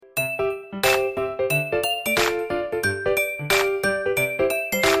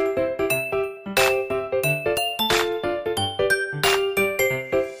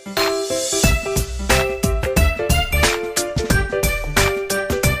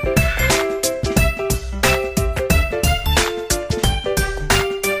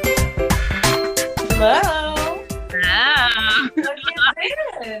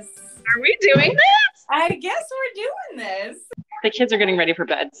doing this? I guess we're doing this. The kids are getting ready for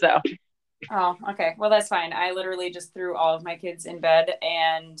bed, so. Oh, okay. Well, that's fine. I literally just threw all of my kids in bed,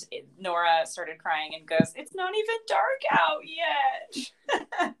 and Nora started crying and goes, "It's not even dark out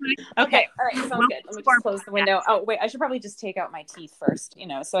yet." Okay. All right. Sounds good. Let me just close the window. Oh, wait. I should probably just take out my teeth first,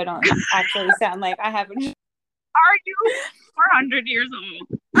 so I don't actually sound like I haven't. Are you 400 years old?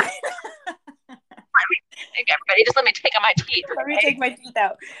 Everybody, just let me take out my teeth. Let me take my teeth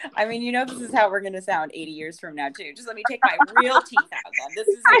out. I mean, this is how we're going to sound 80 years from now, too. Just let me take my real teeth out, then. This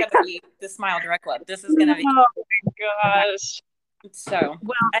isn't going to be the Smile Direct Club. This is going to be... Oh, my gosh. So,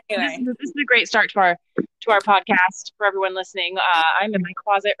 well, anyway. This is a great start to our podcast for everyone listening. I'm in my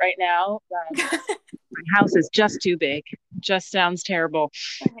closet right now. My house is just too big. Just sounds terrible,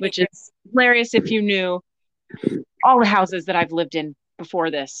 which is hilarious if you knew all the houses that I've lived in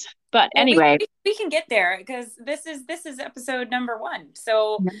before this. But anyway, we can get there because this is episode number 1.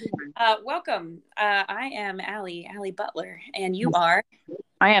 So welcome. I am Allie Butler, and you are?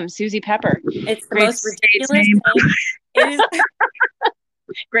 I am Susie Pepper. It's the most ridiculous name. It is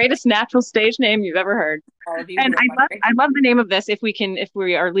greatest natural stage name you've ever heard. And I love the name of this if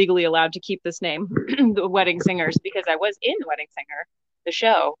we are legally allowed to keep this name, The Wedding Singers, because I was in The Wedding Singer, the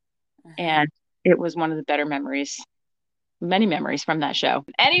show, and it was one of the better memories. Many memories from that show.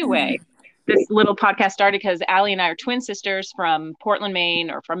 Anyway, this little podcast started because Allie and I are twin sisters from Portland,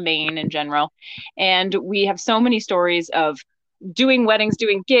 Maine, or from Maine in general. And we have so many stories of doing weddings,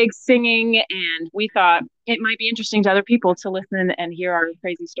 doing gigs, singing. And we thought it might be interesting to other people to listen and hear our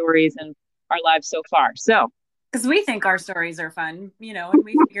crazy stories and our lives so far. So, because we think our stories are fun, and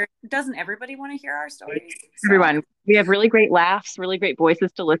we figure, doesn't everybody want to hear our stories? So. Everyone. We have really great laughs, really great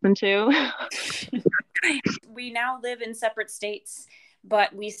voices to listen to. We now live in separate states,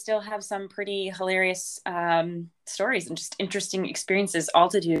 but we still have some pretty hilarious stories and just interesting experiences all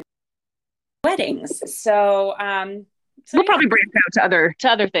to do weddings. So we'll probably branch out to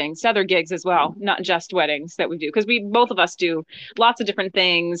other things, to other gigs as well, not just weddings that we do, because both of us do lots of different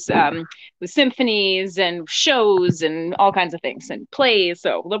things with symphonies and shows and all kinds of things and plays.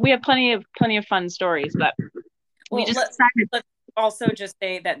 So we have plenty of fun stories, but we just decided. Let's also just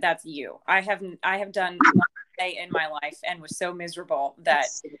say that that's you. I have done one day in my life and was so miserable that.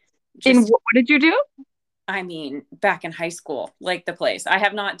 What did you do? I mean, back in high school, like the place. I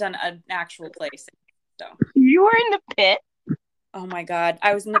have not done an actual place. So you were in the pit. Oh my God,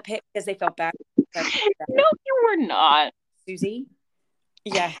 I was in the pit because they felt bad. No, you were not, Susie.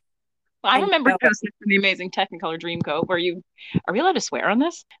 Yeah. I remember Joseph in the Amazing Technicolor Dreamcoat, where are we allowed to swear on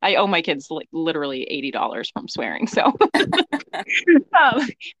this? I owe my kids literally $80 from swearing. So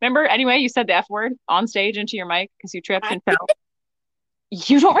remember, anyway, you said the F word on stage into your mic because you tripped and fell.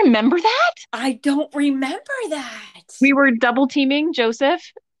 You don't remember that? I don't remember that. We were double teaming Joseph,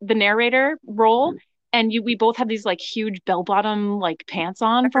 the narrator role. And we both had these like huge bell bottom like pants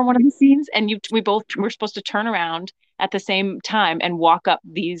on for one of the scenes. And we both were supposed to turn around at the same time and walk up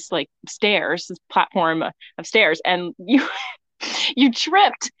these like stairs, this platform of stairs. And you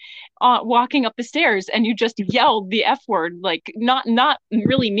tripped walking up the stairs and you just yelled the F word, like not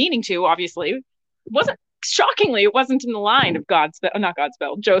really meaning to, obviously. Shockingly, it wasn't in the line of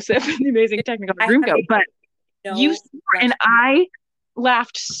Joseph, the Amazing Technicolor Dreamcoat. But you and I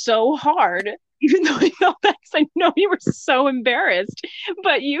laughed so hard. Even though I felt that, because I know you were so embarrassed,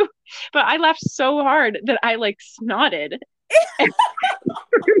 but I laughed so hard that I like snotted.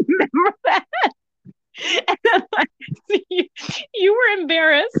 Remember that? And then, you were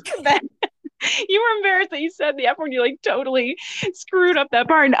embarrassed that you said the F word. You like totally screwed up that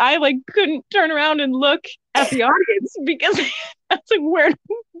part, and I like couldn't turn around and look at the audience because I was like,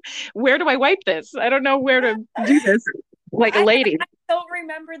 where do I wipe this? I don't know where to do this. Like a lady. I don't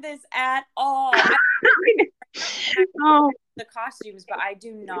remember this at all. The costumes, but I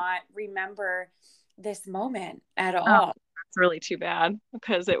do not remember this moment at all. Oh, that's really too bad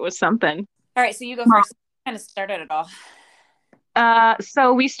because it was something. All right, so you go first. Kind of started it all.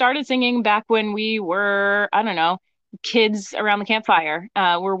 So we started singing back when we were, I don't know, kids around the campfire.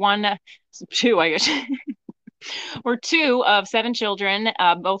 We're two of 7 children,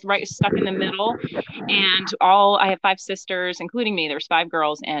 both right stuck in the middle, and I have 5 sisters, including me. There's 5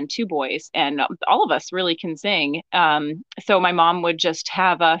 girls and 2 boys, and all of us really can sing. So my mom would just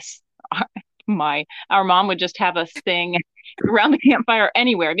have us, our mom would just have us sing around the campfire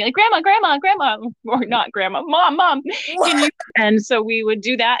anywhere. I'd be like, grandma, or not grandma, mom, can you? And so we would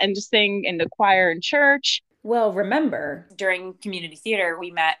do that and just sing in the choir in church. Well, remember during community theater, we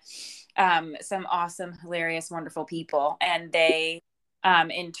met some awesome, hilarious, wonderful people, and they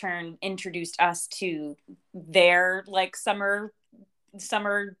in turn introduced us to their like summer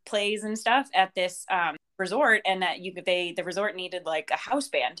summer plays and stuff at this resort, and that the resort needed like a house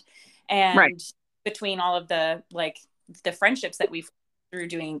band, and Right. between all of the like the friendships that we've through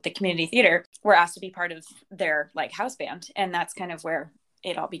doing the community theater, we're asked to be part of their like house band, and that's kind of where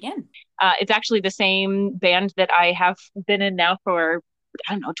it all began. It's actually the same band that I have been in now for,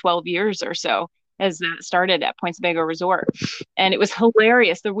 I don't know, 12 years or so, as that started at Point Sebago Resort. And it was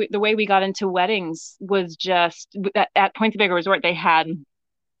hilarious. The way we got into weddings was just at Point Sebago Resort, they had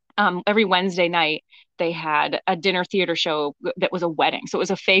every Wednesday night, they had a dinner theater show that was a wedding. So it was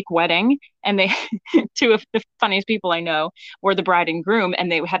a fake wedding. And they, two of the funniest people I know were the bride and groom,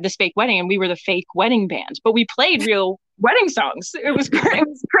 and they had this fake wedding, and we were the fake wedding band, but we played real wedding songs. It was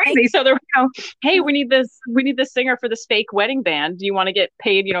crazy. So they're, hey, we need this singer for this fake wedding band. Do you want to get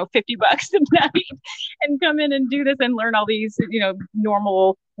paid, $50 a night and come in and do this and learn all these,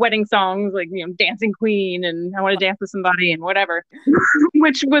 normal wedding songs like, Dancing Queen and I Want to Dance with Somebody and whatever,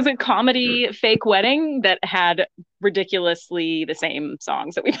 which was a comedy fake wedding that had ridiculously the same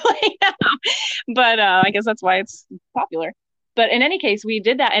songs that we play now. But I guess that's why it's popular. But in any case, we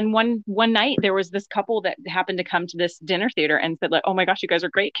did that. And one night there was this couple that happened to come to this dinner theater and said, like, oh my gosh, you guys are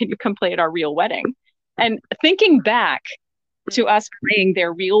great. Can you come play at our real wedding? And thinking back to us playing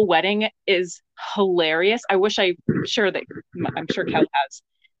their real wedding is hilarious. I'm sure Kel has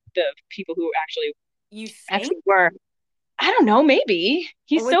the people who actually were. I don't know, maybe.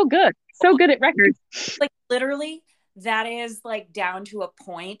 He's so good. So good at records. Like literally, that is like down to a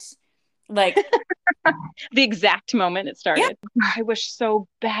point. Like the exact moment it started. Yeah. I wish so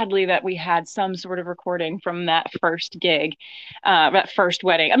badly that we had some sort of recording from that first gig, that first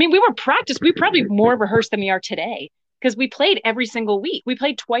wedding. I mean, we probably more rehearsed than we are today, because we played every single week. We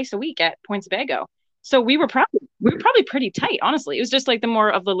played twice a week at Point Sebago. So we were probably pretty tight, honestly. It was just like the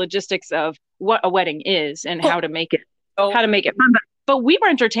more of the logistics of what a wedding is and how to make it fun. But we were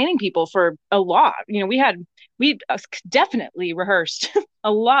entertaining people for a lot. We definitely rehearsed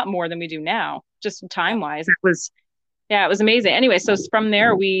a lot more than we do now, just time wise. It was amazing. Anyway, so from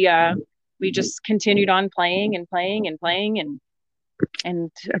there we just continued on playing and playing and playing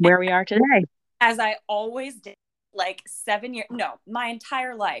and where we are today. As I always did, like 7 years, no, my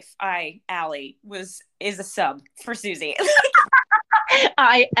entire life, Allie, is a sub for Susie.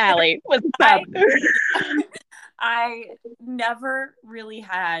 Allie was a sub. I never really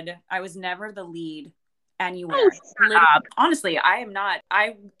I was never the lead anywhere. Honestly,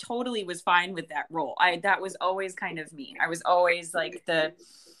 I totally was fine with that role. That was always kind of me. I was always like the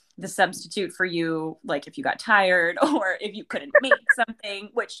substitute for you, like if you got tired or if you couldn't make something,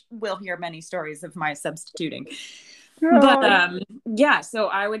 which we'll hear many stories of my substituting. But so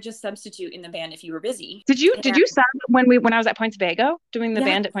I would just substitute in the band if you were busy. Did you sub when I was at Point Sebago doing the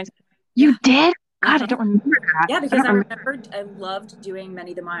band at Point Sebago? You did? God, I don't remember that. Yeah, because I loved doing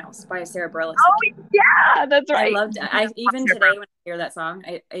Many the Miles by Sarah Bareilles. Oh yeah, that's right. I loved it. Even today when I hear that song,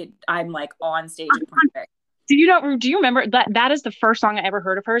 I'm like on stage at Point Sebago. Do you remember that is the first song I ever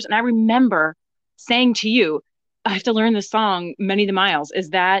heard of hers? And I remember saying to you, I have to learn this song, Many the Miles.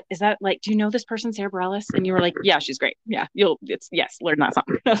 Is that like, do you know this person, Sarah Bareilles? And you were like, yeah, she's great. Yeah, learn that song.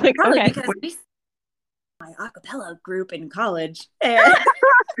 I was like, okay. Because my a cappella group in college.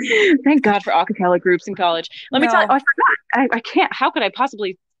 Thank God for a cappella groups in college. Let me tell you, I forgot. I can't, how could I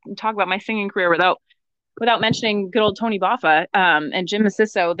possibly talk about my singing career without mentioning good old Tony Boffa and Jim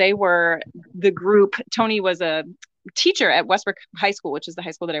Maciso. They were the group. Tony was a teacher at Westbrook High School, which is the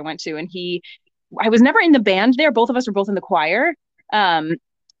high school that I went to. And I was never in the band there. Both of us were both in the choir, that's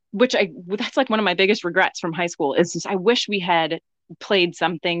like one of my biggest regrets from high school is just, I wish we had played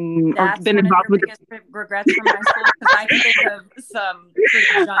something or been involved with regrets from high school, because I think of some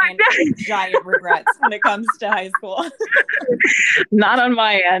giant regrets when it comes to high school. Not on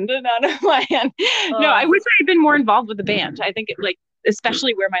my end. No, I wish I had been more involved with the band. I think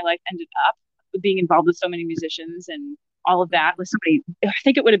especially where my life ended up, being involved with so many musicians and all of that with somebody, I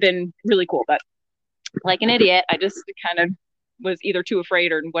think it would have been really cool. But like an idiot, I just kind of was either too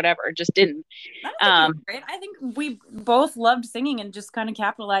afraid or whatever, just didn't. I think we both loved singing and just kind of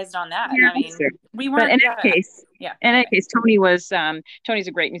capitalized on that. Yeah, I mean, we weren't. But in any case, Tony was Tony's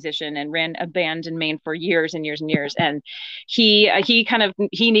a great musician and ran a band in Maine for years and years and years. And he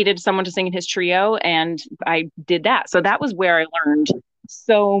needed someone to sing in his trio, and I did that. So that was where I learned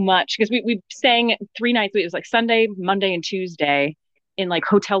so much, because we sang 3 nights. It was like Sunday, Monday, and Tuesday in like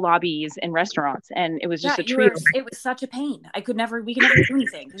hotel lobbies and restaurants, and it was just a trio. It was such a pain. We could never do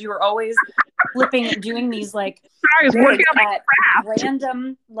anything because you were always doing these like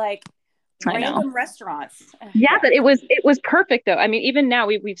random restaurants. Yeah, but it was perfect though. I mean, even now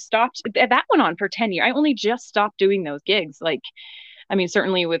we've stopped. That went on for 10 years. I only just stopped doing those gigs like I mean,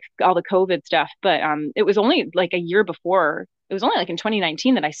 certainly with all the COVID stuff, but it was only like a year before. It was only like in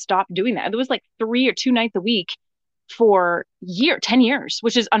 2019 that I stopped doing that. It was like 3 or 2 nights a week for 10 years,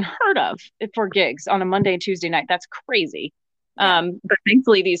 which is unheard of for gigs on a Monday and Tuesday night. That's crazy. Yeah. But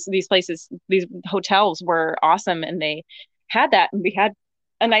thankfully these places, these hotels were awesome, and they had that. We had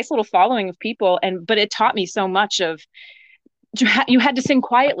a nice little following of people, but it taught me so much of you had to sing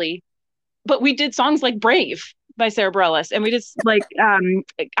quietly, but we did songs like Brave by Sarah Bareilles, and we just like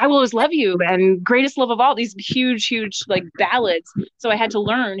I Will Always Love You and Greatest Love of All, these huge like ballads. So I had to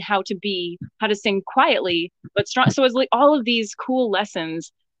learn how to sing quietly but strong. So it was like all of these cool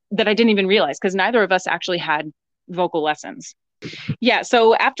lessons that I didn't even realize, because neither of us actually had vocal lessons. Yeah,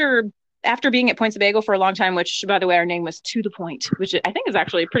 so after being at Point Sebago for a long time, which, by the way, our name was To The Point, which I think is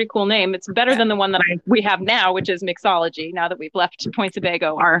actually a pretty cool name. It's better than the one that we have now, which is Mixology. Now that we've left Point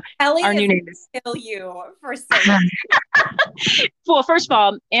Sebago, our new name is kill you for saying. Well, first of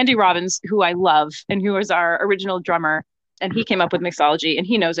all, Andy Robbins, who I love and who was our original drummer, and he came up with Mixology, and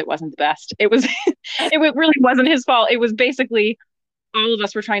he knows it wasn't the best. It really wasn't his fault. It was basically all of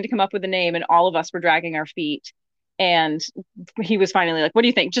us were trying to come up with a name, and all of us were dragging our feet. And he was finally like, what do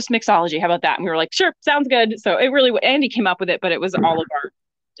you think? Just Mixology. How about that? And we were like, sure, sounds good. So Andy came up with it, but it was all of our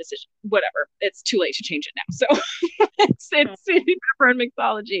decision. Whatever. It's too late to change it now. So it's Pepper and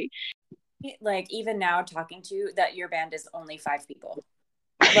Mixology. Like, even now, talking to you, that your band is only 5 people.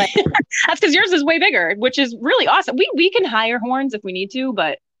 Like, that's because yours is way bigger, which is really awesome. We can hire horns if we need to,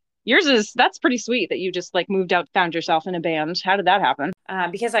 but that's pretty sweet that you just like moved out, found yourself in a band. How did that happen?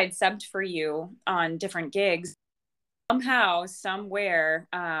 Because I'd subbed for you on different gigs. Somehow, somewhere,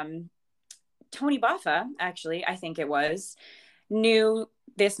 Tony Boffa, actually, I think it was, knew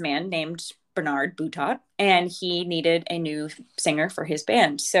this man named Bernard Boutot, and he needed a new singer for his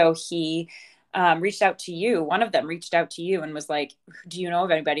band. So he reached out to you. One of them reached out to you and was like, do you know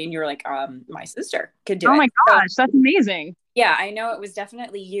of anybody? And you were like, my sister could do it. Oh my gosh, that's amazing. Yeah, I know it was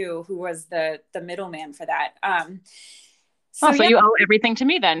definitely you who was the middleman for that. So you owe everything to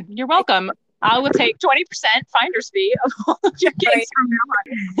me then. You're welcome. I will take 20% finder's fee of all of your gigs from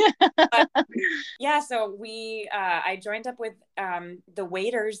now on. Yeah, so I joined up with the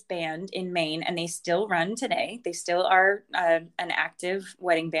Waiters band in Maine, and they still run today. They still are an active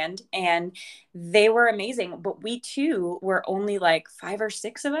wedding band, and they were amazing. But we too were only like 5 or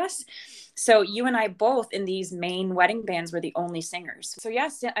 6 of us. So you and I both in these Maine wedding bands were the only singers. So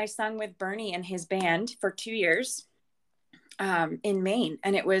yes, I sung with Bernie and his band for 2 years. In Maine,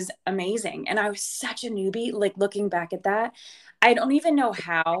 and it was amazing. And I was such a newbie, like looking back at that, I don't even know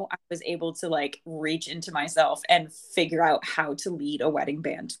how I was able to like reach into myself and figure out how to lead a wedding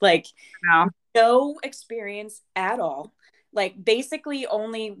band. Like no experience at all. Like basically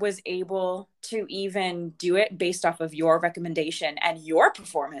only was able to even do it based off of your recommendation and your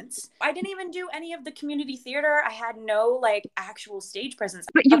performance. I didn't even do any of the community theater. I had no like actual stage presence.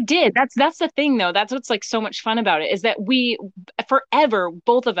 But you did. That's the thing though. That's what's like so much fun about it, is that we forever,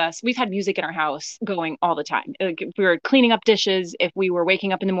 both of us, we've had music in our house going all the time. Like if we were cleaning up dishes, if we were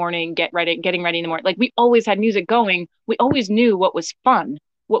waking up in the morning, getting ready in the morning, like we always had music going. We always knew what was fun,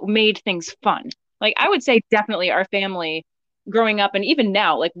 what made things fun. Like I would say definitely our family growing up, and even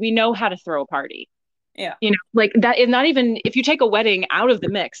now, like we know how to throw a party. Yeah. You know, like that is not even, if you take a wedding out of the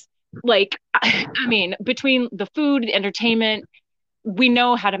mix, like, I mean, between the food, entertainment, we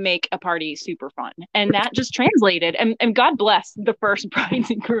know how to make a party super fun. And that just translated. And God bless the first brides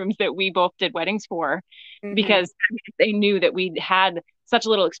and grooms that we both did weddings for, because they knew that we had such a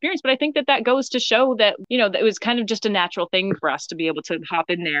little experience. But I think that goes to show that, you know, that it was kind of just a natural thing for us to be able to hop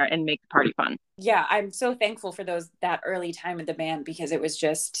in there and make the party fun. Yeah, I'm so thankful for that early time in the band, because it was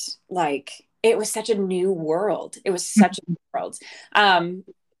just like, it was such a new world. It was such a new world.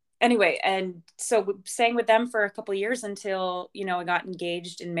 Anyway, and so sang with them for a couple of years until, you know, I got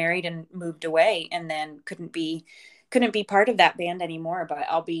engaged and married and moved away, and then couldn't be part of that band anymore, but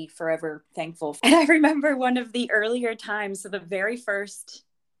I'll be forever thankful. And I remember one of the earlier times, so the very first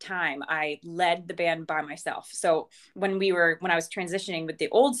time I led the band by myself. So when I was transitioning with the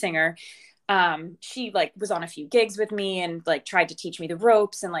old singer, she like was on a few gigs with me and like tried to teach me the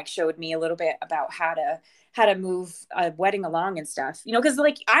ropes and like showed me a little bit about how to move a wedding along and stuff, you know, because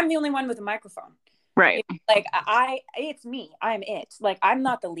like I'm the only one with a microphone. Right. Like it's me. I'm it. Like I'm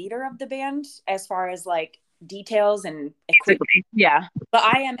not the leader of the band as far as like details and equipment. Yeah. But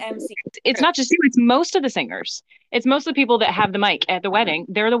I am MC. It's not just you, it's most of the singers. It's most of the people that have the mic at the wedding.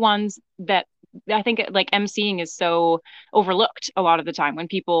 They're the ones that I think like emceeing is so overlooked a lot of the time when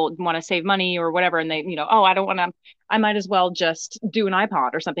people want to save money or whatever. And they, you know, I might as well just do an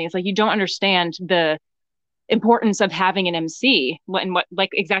iPod or something. It's like, you don't understand importance of having an MC and what like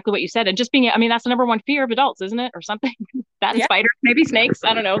exactly what you said and just being I mean that's the number one fear of adults, isn't it? Or something. That and Yeah. spiders, maybe snakes.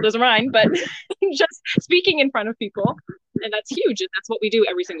 I don't know, those are mine, but just speaking in front of people. And that's huge. And that's what we do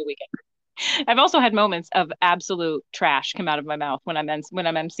every single weekend. I've also had moments of absolute trash come out of my mouth when I'm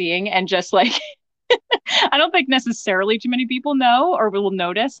emceeing and just like I don't think necessarily too many people know or will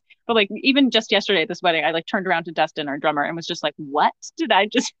notice, but like even just yesterday at this wedding, I like turned around to Dustin, our drummer, and was just like, "What did I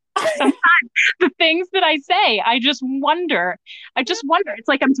just?" Sometimes the things that I say, I just wonder. I just wonder. It's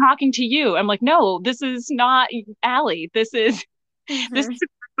like I'm talking to you. I'm like, no, this is not Allie. This is this is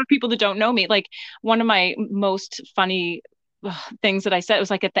for people that don't know me. Like one of my most funny things that I said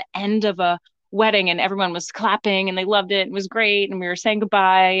was like at the end of a wedding and everyone was clapping and they loved it. It was great. And we were saying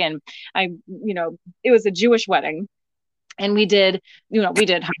goodbye. And it was a Jewish wedding. And we did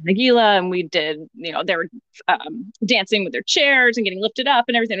Nagila and we did, they were dancing with their chairs and getting lifted up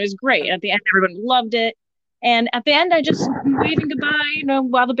and everything. It was great. And at the end, everyone loved it. And at the end, I just waving goodbye,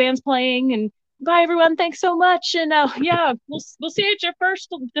 while the band's playing and bye everyone. Thanks so much. And yeah, we'll see you at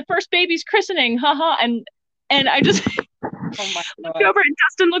the first baby's christening. Haha. And I just looked over and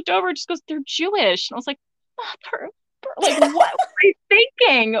Dustin looked over and just goes, they're Jewish. And I was like, like, what was I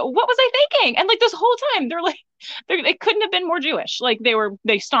thinking? What was I thinking? And like this whole time, it couldn't have been more Jewish. Like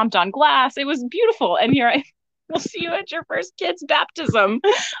they stomped on glass. It was beautiful. And here we'll see you at your first kid's baptism.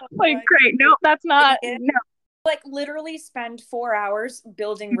 Like, great. No, that's not. No. Like literally spend 4 hours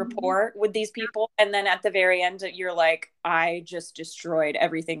building rapport with these people. And then at the very end, you're like, I just destroyed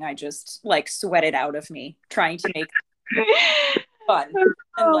everything. I just like sweated out of me trying to make it fun.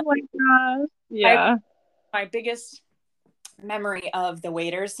 Oh my gosh. Yeah. My biggest memory of the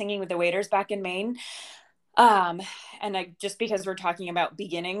waiters, singing with the waiters back in Maine. And just because we're talking about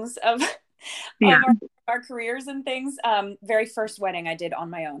beginnings of our careers and things, very first wedding I did on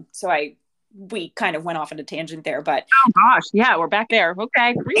my own. So we kind of went off on a tangent there, but oh gosh, yeah, we're back there.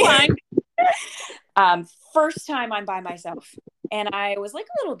 Okay, rewind. First time I'm by myself, and I was like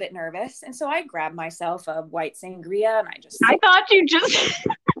a little bit nervous, and so I grabbed myself a white sangria, and I thought you said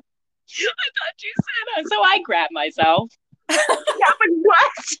that, so I grabbed myself. Yeah, but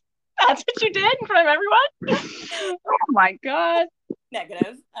what? That's what you did in front of everyone? Oh my god.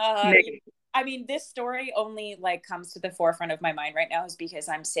 Negative. I mean, this story only like comes to the forefront of my mind right now is because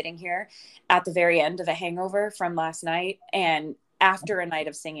I'm sitting here at the very end of a hangover from last night and after a night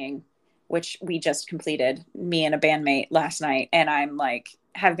of singing, which we just completed, me and a bandmate last night. And I'm like,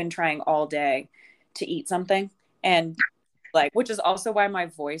 have been trying all day to eat something. And like, which is also why my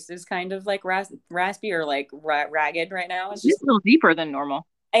voice is kind of like raspy or like ragged right now. It's just a little deeper than normal.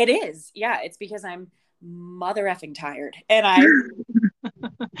 It is. Yeah. It's because I'm mother effing tired and I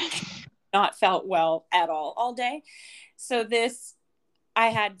not felt well at all day. So I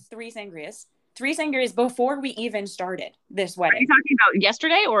had three sangrias before we even started this wedding. Are you talking about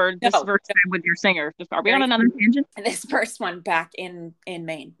yesterday or this first time with your singer? Are we on another tangent? This first one back in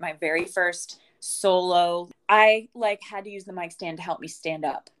Maine, my very first solo. I like had to use the mic stand to help me stand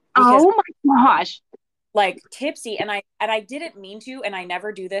up. Oh my gosh. Like tipsy and I didn't mean to, and I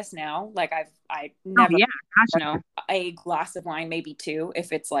never do this now. Like I never a glass of wine, maybe two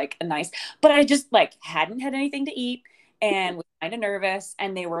if it's like a nice, but I just like hadn't had anything to eat and was kind of nervous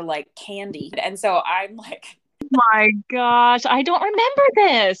and they were like candy. And so I'm like, my gosh, I don't remember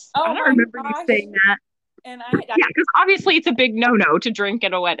this. I don't remember you saying that. And because obviously it's a big no-no to drink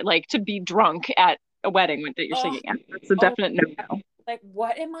at a wedding, like to be drunk at a wedding that you're singing at. That's a definite no-no. Like,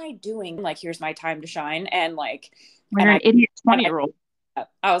 what am I doing? Like, here's my time to shine. And like, when you're an idiot 20-year-old.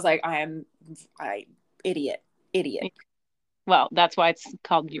 I was like, idiot. Well, that's why it's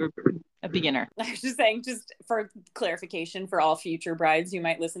called you're a beginner. I was just saying, just for clarification for all future brides who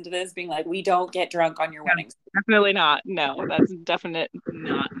might listen to this, being like, we don't get drunk on your weddings. Definitely not. No, that's definitely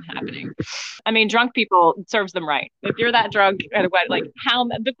not happening. I mean, drunk people serves them right. If you're that drunk at a wedding, like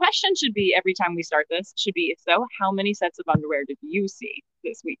the question should be every time we start this should be, so how many sets of underwear did you see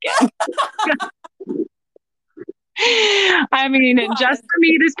this weekend? I mean, just for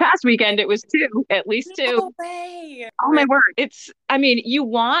me this past weekend, it was at least two. No way. Oh my word. You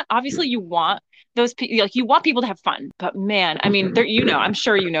want those people, like you want people to have fun, but man, I mean, I'm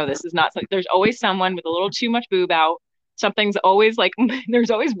sure this is not, there's always someone with a little too much boob out. Something's always like,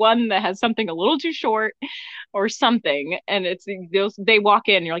 there's always one that has something a little too short or something. And they walk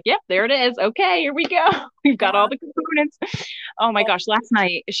in and you're like, yep, there it is. Okay, here we go. We've got all the components. Oh my gosh. Last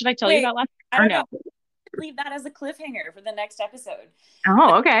night, should I tell you about last night? I don't know. Leave that as a cliffhanger for the next episode.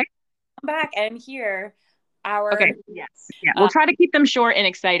 Oh, okay. Come back and hear okay. Yes. Yeah. We'll try to keep them short and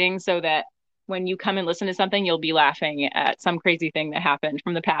exciting so that when you come and listen to something, you'll be laughing at some crazy thing that happened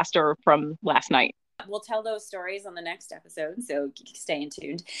from the past or from last night. We'll tell those stories on the next episode, so stay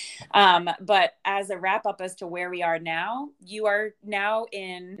tuned. But as a wrap up as to where we are now, you are now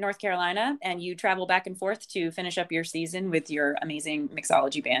in North Carolina and you travel back and forth to finish up your season with your amazing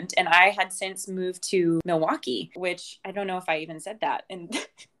mixology band. And I had since moved to Milwaukee, which I don't know if I even said that. And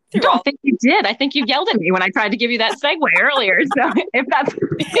I don't think you did. I think you yelled at me when I tried to give you that segue earlier. So if that's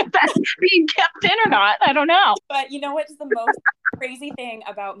being kept in or not, I don't know. But you know what's the most crazy thing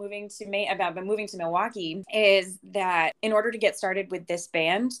about moving to Milwaukee is that in order to get started with this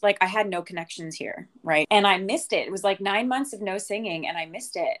band, like I had no connections here, right? And I missed it. It was like 9 months of no singing and I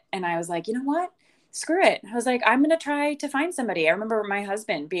missed it. And I was like, you know what? Screw it. I was like, I'm going to try to find somebody. I remember my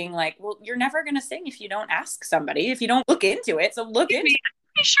husband being like, well, you're never going to sing if you don't ask somebody, if you don't look into it. So look into it.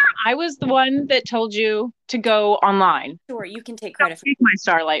 Sure, I was the one that told you to go online. Sure, you can take credit for my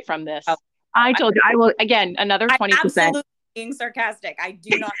starlight from this. Oh, I told you I will, again, another 20%. I'm absolutely being sarcastic. I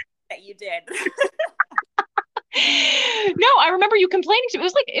do not think that you did. No, I remember you complaining to me.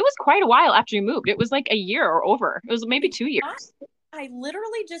 It was quite a while after you moved. It was like a year or over. It was maybe 2 years. I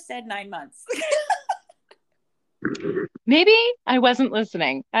literally just said 9 months. Maybe I wasn't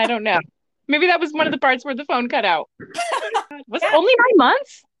listening. I don't know. Maybe that was one of the parts where the phone cut out. Was it only 9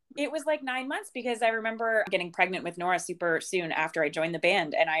 months? It was like 9 months because I remember getting pregnant with Nora super soon after I joined the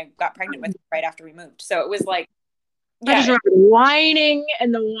band, and I got pregnant with her right after we moved. So it was like, I just remember whining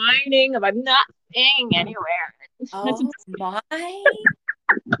and the whining of I'm not staying anywhere. Oh my! I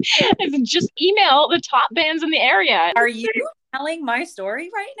said, just email the top bands in the area. Are you telling my story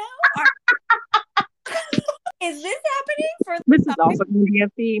right now? Is this happening? This is also going to be a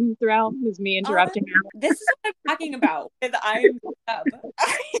theme throughout. Is me interrupting you. This is what I'm talking about. I'm up.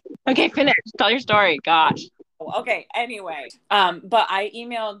 Okay, finish. Tell your story. Gosh. Okay. Anyway, but I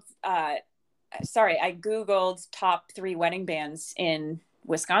emailed. I Googled top 3 wedding bands in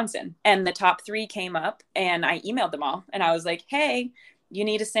Wisconsin, and the top 3 came up, and I emailed them all, and I was like, "Hey, you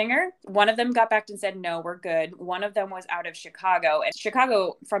need a singer?" One of them got back and said, "No, we're good." One of them was out of Chicago, and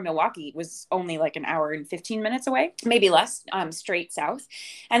Chicago from Milwaukee was only like an hour and 15 minutes away, maybe less, straight south.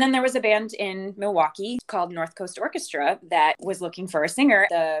 And then there was a band in Milwaukee called North Coast Orchestra that was looking for a singer.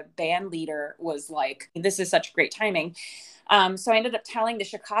 The band leader was like, "This is such great timing." So I ended up telling the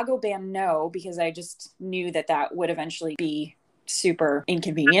Chicago band no, because I just knew that would eventually be super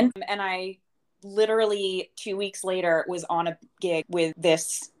inconvenient. And I literally 2 weeks later was on a gig with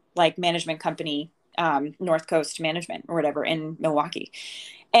this like management company, North Coast Management or whatever, in Milwaukee.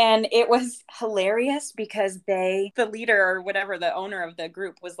 And it was hilarious because the leader or whatever, the owner of the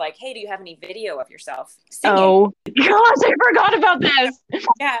group was like, "Hey, do you have any video of yourself singing?" Oh gosh, I forgot about this.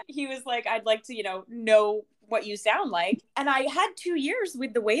 Yeah, he was like, "I'd like to, know what you sound like." And I had 2 years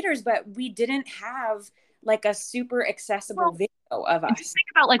with the Waiters, but we didn't have like a super accessible video of us. Just think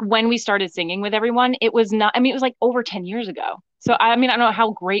about like when we started singing with everyone, it was not, it was like over 10 years ago. So I don't know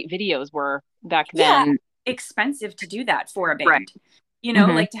how great videos were back then. Yeah, expensive to do that for a band. Right.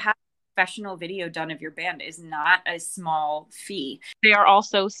 Like to have a professional video done of your band is not a small fee. They are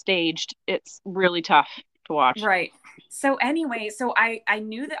also staged. It's really tough to watch. Right. So anyway, I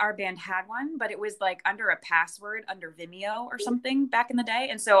knew that our band had one, but it was like under a password under Vimeo or something back in the day.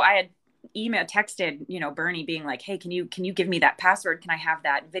 And so I had texted, Bernie being like, "Hey, can you give me that password? Can I have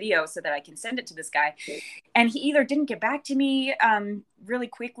that video so that I can send it to this guy?" And he either didn't get back to me really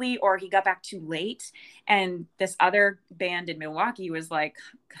quickly, or he got back too late. And this other band in Milwaukee was like,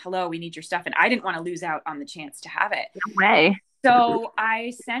 "Hello, we need your stuff." And I didn't want to lose out on the chance to have it. No way. So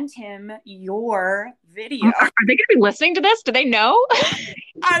I sent him your video. Are they going to be listening to this? Do they know?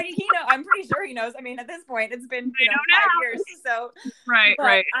 I'm pretty sure he knows. I mean, at this point, it's been 5 years. So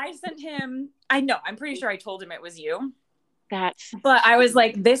right. I sent him. I'm pretty sure I told him it was you. But I was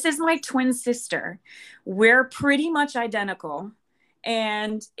like, "This is my twin sister. We're pretty much identical.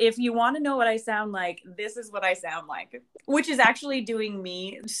 And if you want to know what I sound like, this is what I sound like," which is actually doing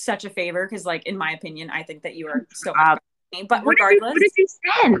me such a favor. Because like, in my opinion, I think that you are so much. But regardless, what did you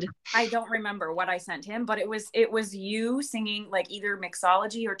send? I don't remember what I sent him, but it was you singing like either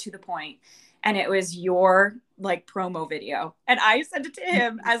Mixology or To the Point, and it was your like promo video, and I sent it to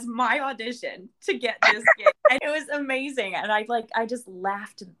him as my audition to get this gig, and it was amazing. And I just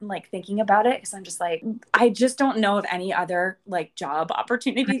laughed like thinking about it, because I'm just like, I just don't know of any other like job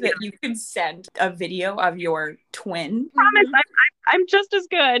opportunity that you can send a video of your twin. Promise, I'm just as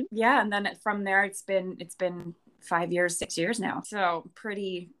good. Yeah, and then from there it's been 5 years, 6 years now. So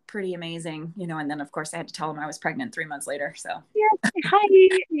pretty amazing, And then of course I had to tell him I was pregnant 3 months later. So yeah, hi.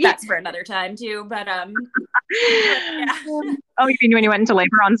 That's for another time too. But yeah. Oh, you mean when you went into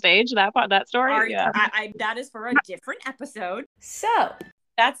labor on stage? That story? Yeah. That is for a different episode. So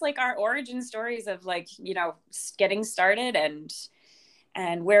that's like our origin stories of like, getting started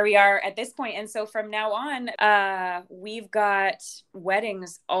and where we are at this point. And so from now on, we've got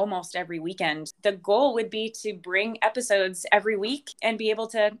weddings almost every weekend. The goal would be to bring episodes every week and be able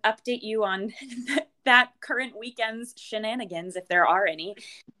to update you on that current weekend's shenanigans, if there are any.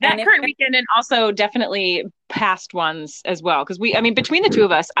 That current weekend, and also definitely past ones as well. Because between the two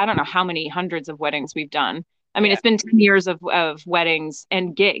of us, I don't know how many hundreds of weddings we've done. It's been 10 years of weddings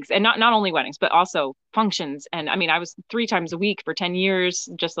and gigs, and not only weddings, but also functions. And I was 3 times a week for 10 years,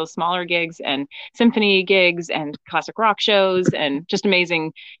 just those smaller gigs and symphony gigs and classic rock shows, and just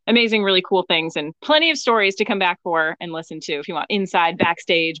amazing, really cool things, and plenty of stories to come back for and listen to if you want inside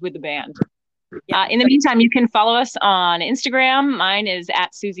backstage with the band. Yeah. In the meantime, you can follow us on Instagram. Mine is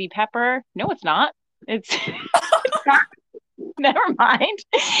at Susie Pepper. No, it's not. It's not. Never mind.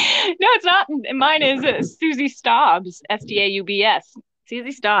 No, it's not. Mine is Susie Staubs, Staubs.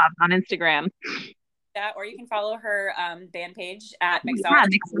 Susie Staubs on Instagram. That, or you can follow her band page at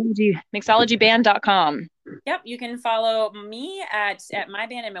Mixology. Mixologyband.com. Yep, you can follow me at my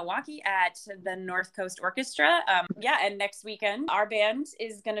band in Milwaukee at the North Coast Orchestra. And next weekend our band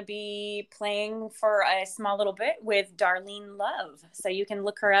is going to be playing for a small little bit with Darlene Love. So you can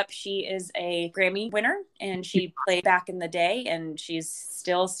look her up. She is a Grammy winner, and she played back in the day, and she's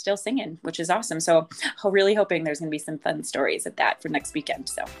still singing, which is awesome. So really hoping there's going to be some fun stories at that for next weekend.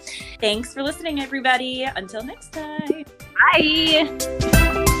 So thanks for listening, everybody. Until next time. Bye.